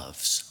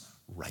loves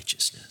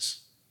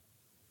righteousness.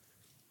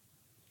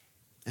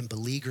 And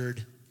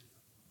beleaguered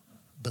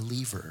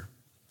believer,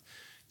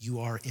 you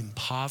are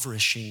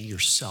impoverishing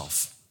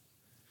yourself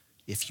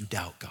if you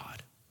doubt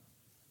God.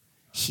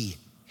 He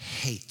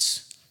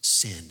hates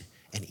sin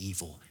and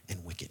evil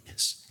and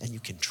wickedness, and you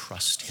can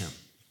trust him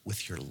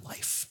with your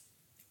life.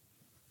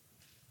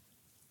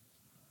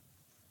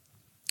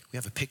 We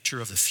have a picture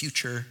of the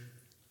future.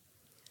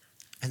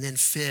 And then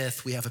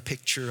fifth, we have a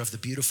picture of the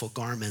beautiful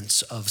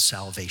garments of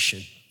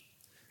salvation.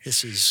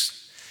 This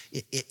is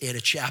in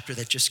a chapter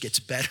that just gets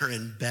better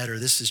and better.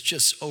 This is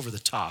just over the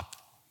top.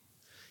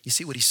 You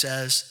see what he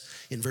says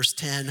in verse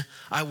 10?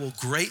 I will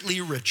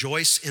greatly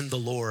rejoice in the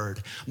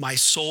Lord. My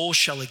soul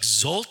shall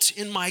exult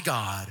in my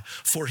God,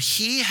 for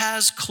he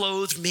has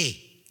clothed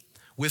me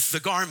with the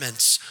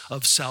garments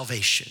of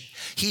salvation.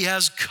 He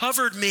has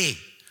covered me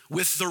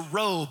with the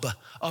robe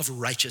of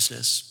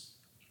righteousness.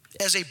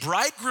 As a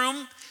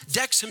bridegroom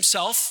decks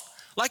himself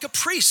like a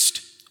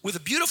priest with a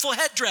beautiful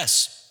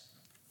headdress,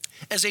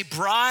 as a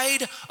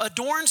bride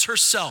adorns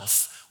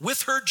herself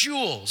with her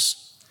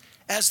jewels,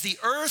 as the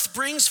earth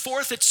brings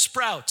forth its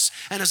sprouts,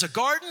 and as a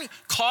garden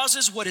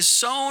causes what is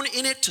sown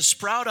in it to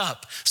sprout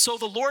up, so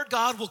the Lord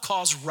God will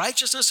cause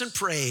righteousness and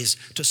praise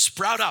to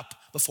sprout up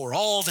before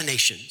all the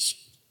nations.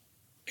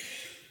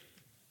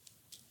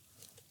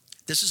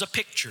 This is a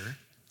picture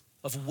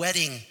of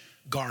wedding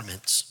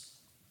garments.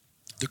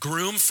 The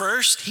groom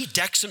first, he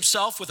decks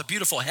himself with a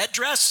beautiful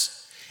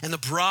headdress, and the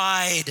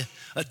bride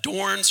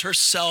adorns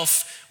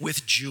herself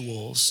with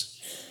jewels.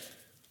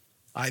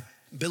 I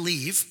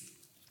believe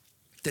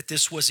that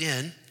this was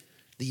in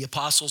the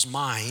apostle's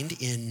mind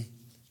in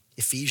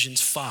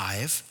Ephesians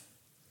 5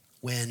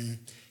 when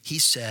he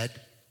said,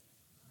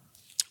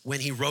 when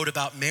he wrote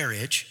about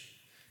marriage,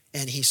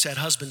 and he said,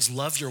 husbands,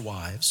 love your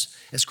wives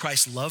as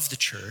Christ loved the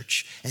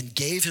church and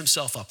gave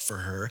himself up for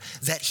her,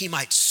 that he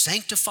might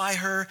sanctify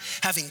her,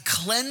 having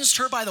cleansed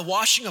her by the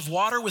washing of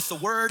water with the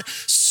word,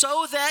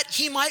 so that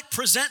he might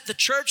present the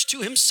church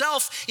to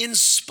himself in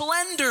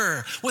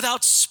splendor,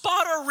 without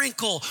spot or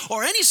wrinkle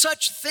or any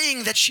such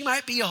thing, that she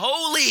might be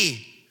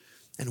holy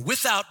and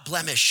without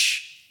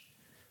blemish.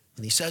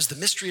 And he says, the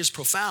mystery is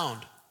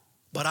profound,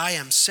 but I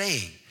am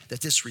saying that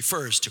this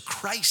refers to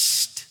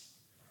Christ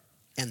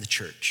and the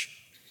church.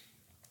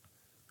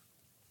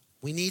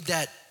 We need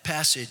that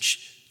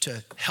passage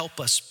to help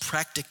us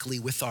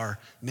practically with our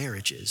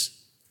marriages.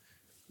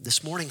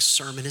 This morning's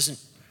sermon isn't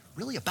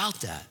really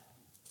about that.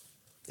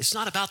 It's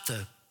not about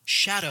the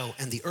shadow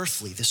and the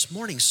earthly. This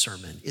morning's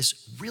sermon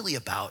is really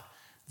about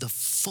the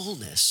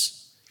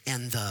fullness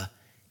and the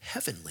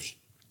heavenly.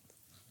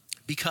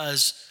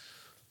 Because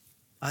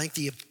I think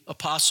the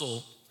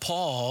apostle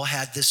Paul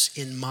had this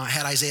in mind,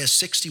 had Isaiah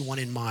 61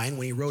 in mind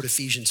when he wrote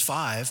Ephesians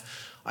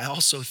 5. I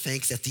also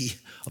think that the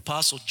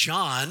apostle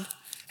John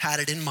had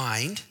it in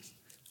mind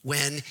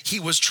when he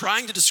was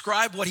trying to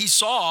describe what he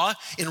saw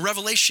in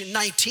Revelation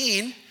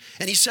 19.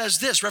 And he says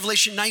this,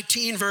 Revelation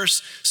 19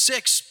 verse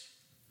 6,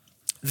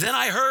 then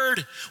I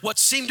heard what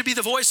seemed to be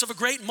the voice of a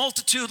great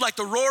multitude, like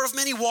the roar of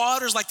many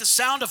waters, like the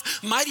sound of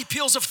mighty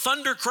peals of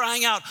thunder,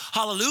 crying out,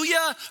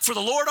 hallelujah, for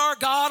the Lord our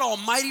God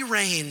Almighty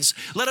reigns.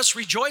 Let us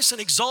rejoice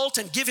and exult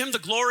and give him the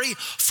glory,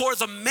 for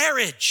the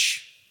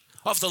marriage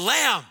of the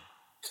Lamb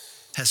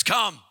has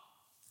come,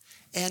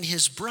 and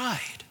his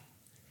bride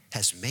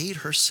has made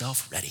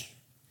herself ready.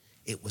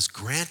 It was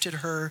granted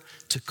her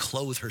to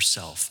clothe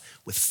herself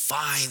with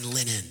fine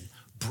linen,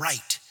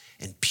 bright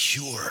and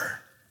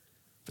pure.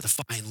 For the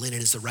fine linen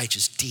is the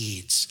righteous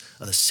deeds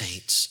of the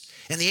saints.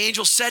 And the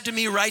angel said to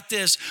me, write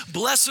this,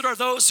 blessed are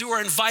those who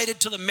are invited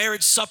to the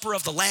marriage supper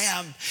of the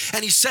Lamb.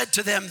 And he said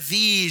to them,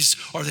 these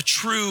are the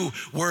true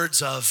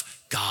words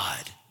of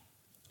God.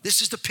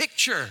 This is the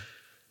picture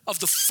of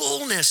the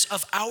fullness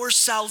of our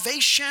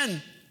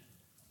salvation.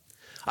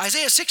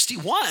 Isaiah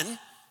 61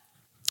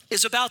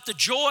 is about the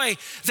joy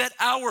that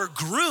our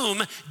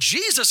groom,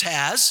 Jesus,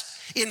 has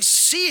in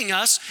seeing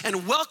us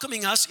and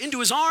welcoming us into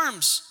his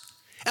arms.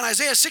 And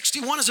Isaiah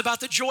 61 is about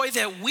the joy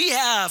that we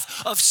have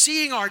of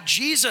seeing our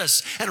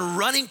Jesus and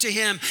running to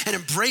him and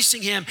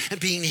embracing him and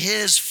being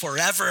his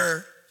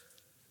forever.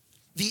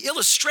 The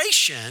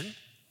illustration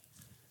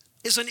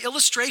is an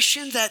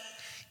illustration that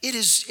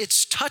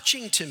it's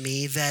touching to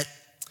me that,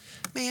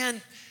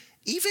 man,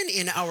 even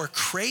in our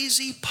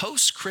crazy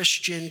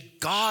post-Christian,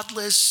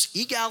 godless,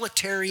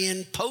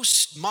 egalitarian,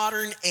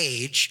 postmodern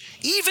age,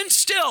 even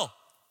still,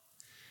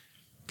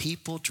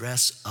 people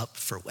dress up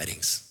for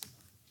weddings.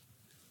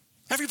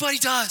 Everybody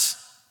does.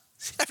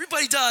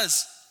 Everybody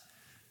does.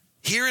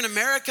 Here in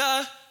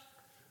America,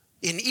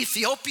 in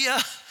Ethiopia,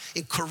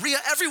 in Korea,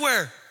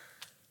 everywhere.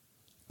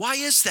 Why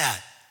is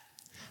that?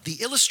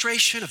 The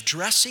illustration of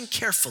dressing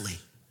carefully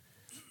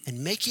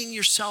and making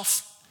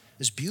yourself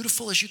as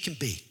beautiful as you can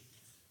be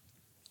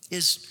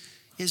is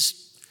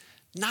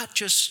not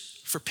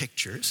just for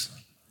pictures.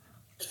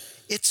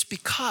 It's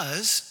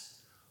because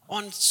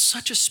on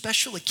such a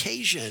special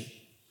occasion,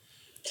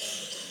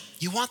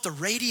 you want the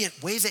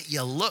radiant way that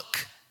you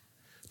look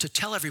to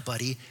tell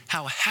everybody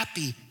how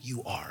happy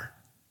you are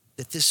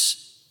that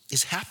this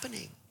is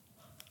happening,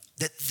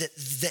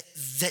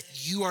 that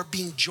you are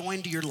being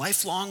joined to your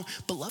lifelong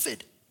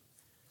beloved.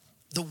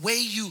 The way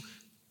you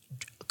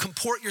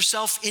comport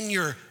yourself in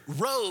your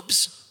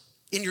robes,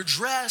 in your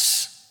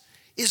dress,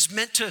 is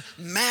meant to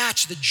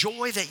match the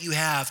joy that you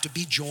have to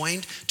be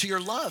joined to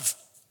your love.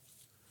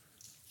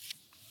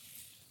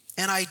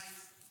 And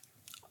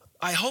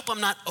I hope I'm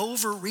not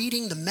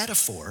overreading the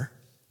metaphor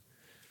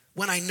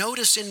when I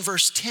notice in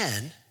verse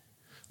 10,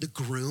 the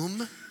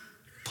groom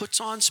puts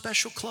on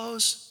special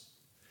clothes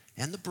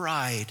and the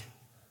bride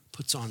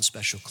puts on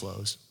special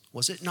clothes.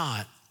 Was it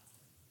not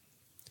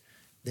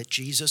that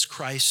Jesus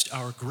Christ,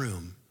 our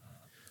groom,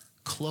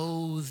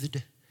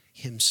 clothed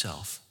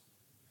himself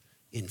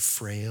in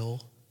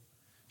frail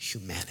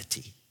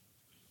humanity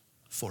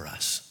for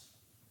us?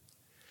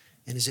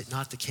 And is it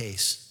not the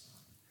case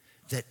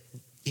that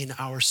in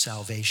our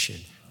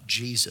salvation,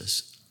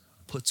 Jesus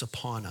puts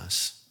upon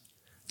us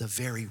the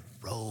very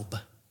robe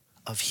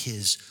of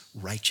his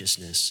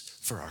righteousness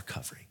for our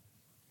covering?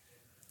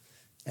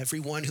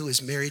 Everyone who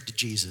is married to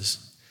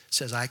Jesus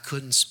says, I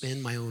couldn't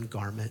spin my own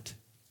garment.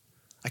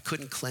 I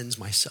couldn't cleanse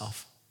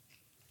myself.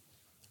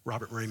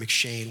 Robert Murray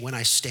McShane, when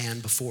I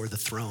stand before the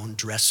throne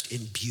dressed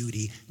in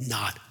beauty,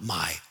 not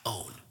my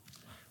own.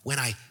 When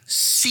I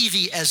see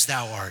thee as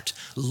thou art,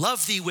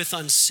 love thee with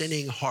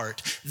unsinning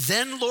heart,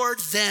 then, Lord,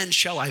 then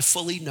shall I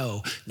fully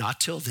know, not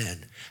till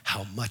then,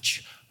 how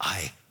much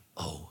I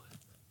owe.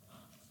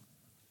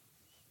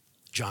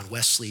 John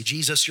Wesley,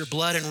 Jesus, your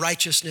blood and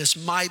righteousness,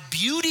 my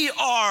beauty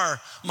are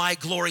my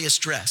glorious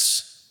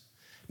dress.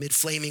 Mid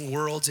flaming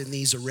worlds in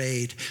these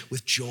arrayed,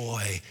 with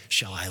joy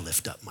shall I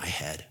lift up my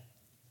head.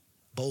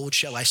 Bold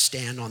shall I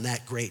stand on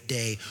that great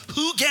day.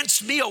 Who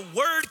against me a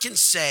word can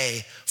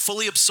say?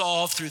 Fully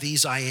absolved through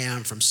these I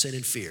am from sin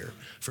and fear,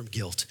 from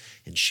guilt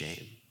and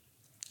shame.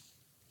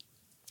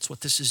 That's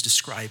what this is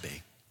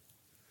describing.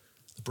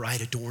 The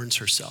bride adorns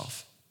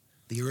herself.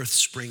 The earth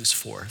springs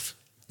forth,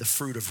 the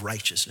fruit of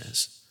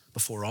righteousness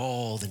before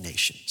all the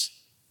nations.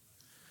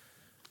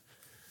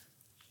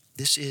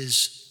 This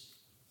is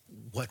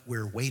what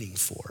we're waiting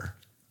for.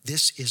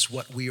 This is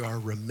what we are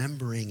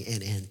remembering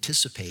and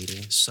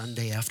anticipating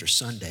Sunday after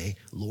Sunday,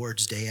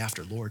 Lord's Day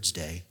after Lord's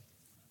Day,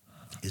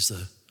 is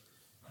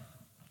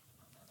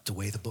the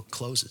way the book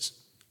closes.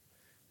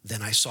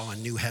 Then I saw a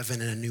new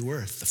heaven and a new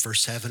earth. The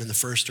first heaven and the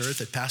first earth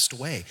had passed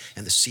away,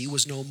 and the sea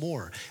was no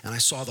more. And I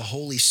saw the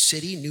holy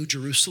city, New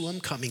Jerusalem,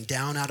 coming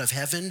down out of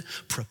heaven,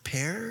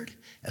 prepared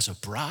as a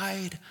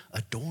bride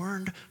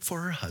adorned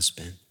for her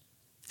husband.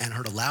 And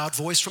heard a loud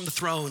voice from the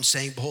throne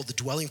saying, behold, the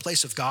dwelling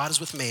place of God is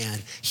with man.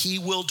 He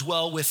will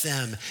dwell with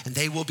them, and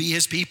they will be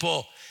his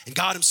people. And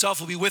God himself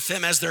will be with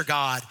them as their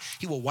God.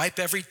 He will wipe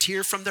every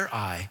tear from their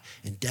eye,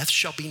 and death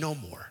shall be no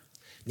more.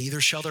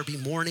 Neither shall there be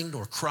mourning,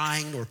 nor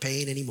crying, nor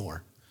pain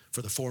anymore,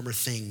 for the former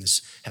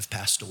things have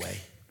passed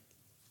away.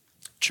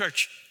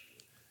 Church,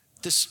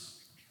 this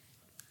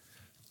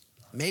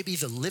maybe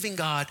the living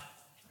God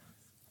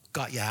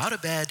got you out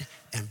of bed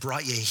and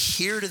brought you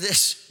here to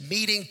this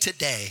meeting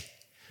today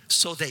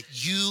so that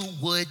you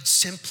would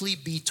simply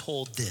be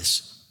told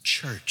this.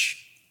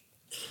 Church,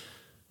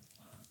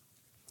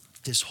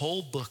 this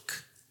whole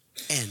book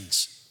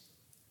ends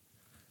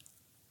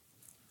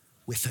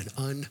with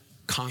an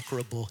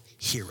unconquerable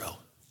hero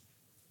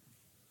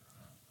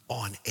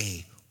on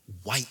a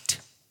white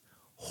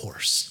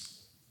horse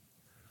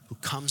who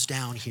comes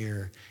down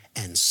here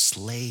and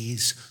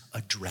slays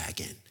a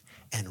dragon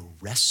and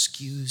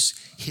rescues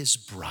his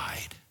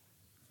bride.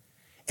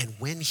 And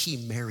when he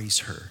marries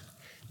her,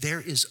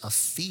 there is a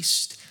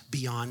feast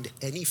beyond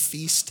any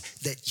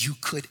feast that you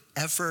could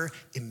ever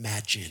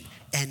imagine.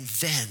 And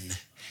then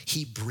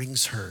he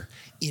brings her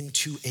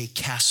into a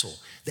castle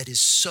that is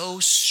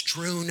so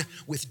strewn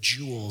with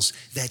jewels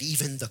that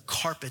even the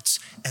carpets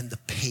and the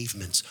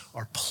pavements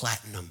are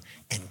platinum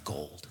and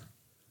gold.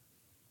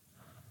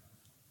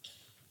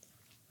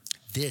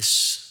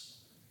 This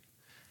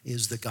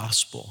is the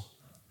gospel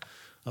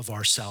of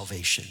our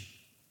salvation.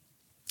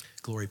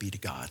 Glory be to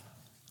God.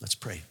 Let's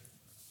pray.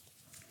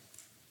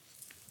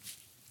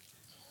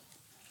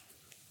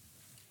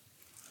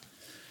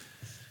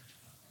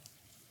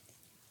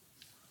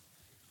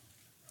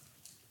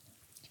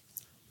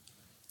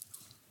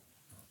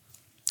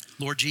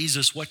 Lord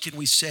Jesus, what can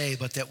we say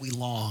but that we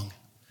long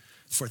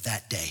for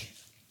that day?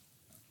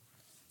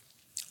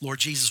 Lord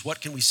Jesus, what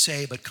can we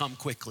say but come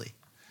quickly?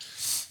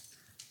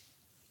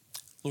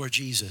 Lord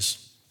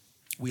Jesus,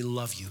 we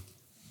love you.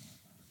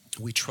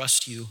 We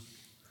trust you.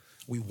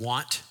 We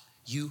want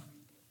you.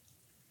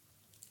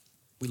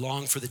 We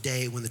long for the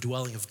day when the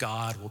dwelling of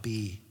God will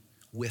be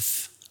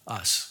with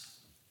us.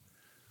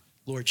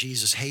 Lord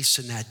Jesus,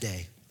 hasten that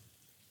day.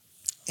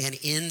 And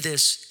in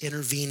this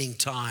intervening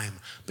time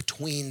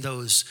between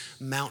those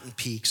mountain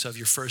peaks of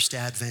your first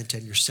advent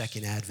and your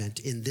second advent,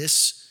 in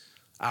this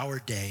our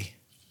day,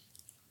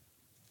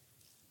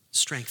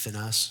 strengthen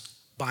us,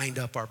 bind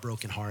up our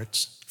broken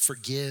hearts,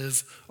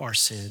 forgive our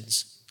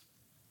sins,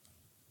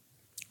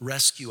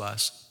 rescue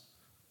us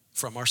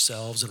from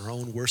ourselves and our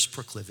own worst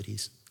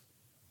proclivities.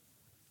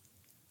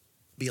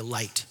 Be a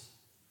light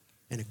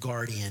and a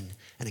guardian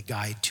and a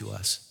guide to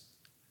us.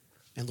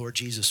 And Lord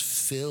Jesus,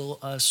 fill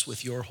us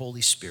with your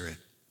Holy Spirit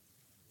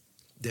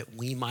that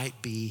we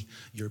might be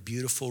your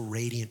beautiful,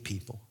 radiant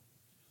people,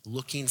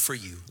 looking for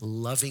you,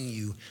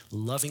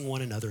 loving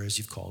one another as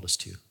you've called us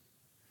to.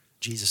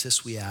 Jesus,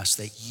 this we ask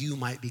that you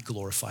might be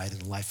glorified in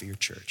the life of your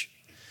church.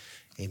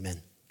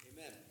 Amen.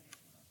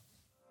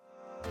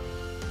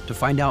 To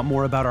find out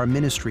more about our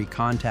ministry,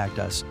 contact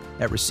us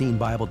at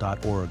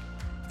racinebible.org.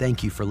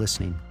 Thank you for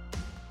listening.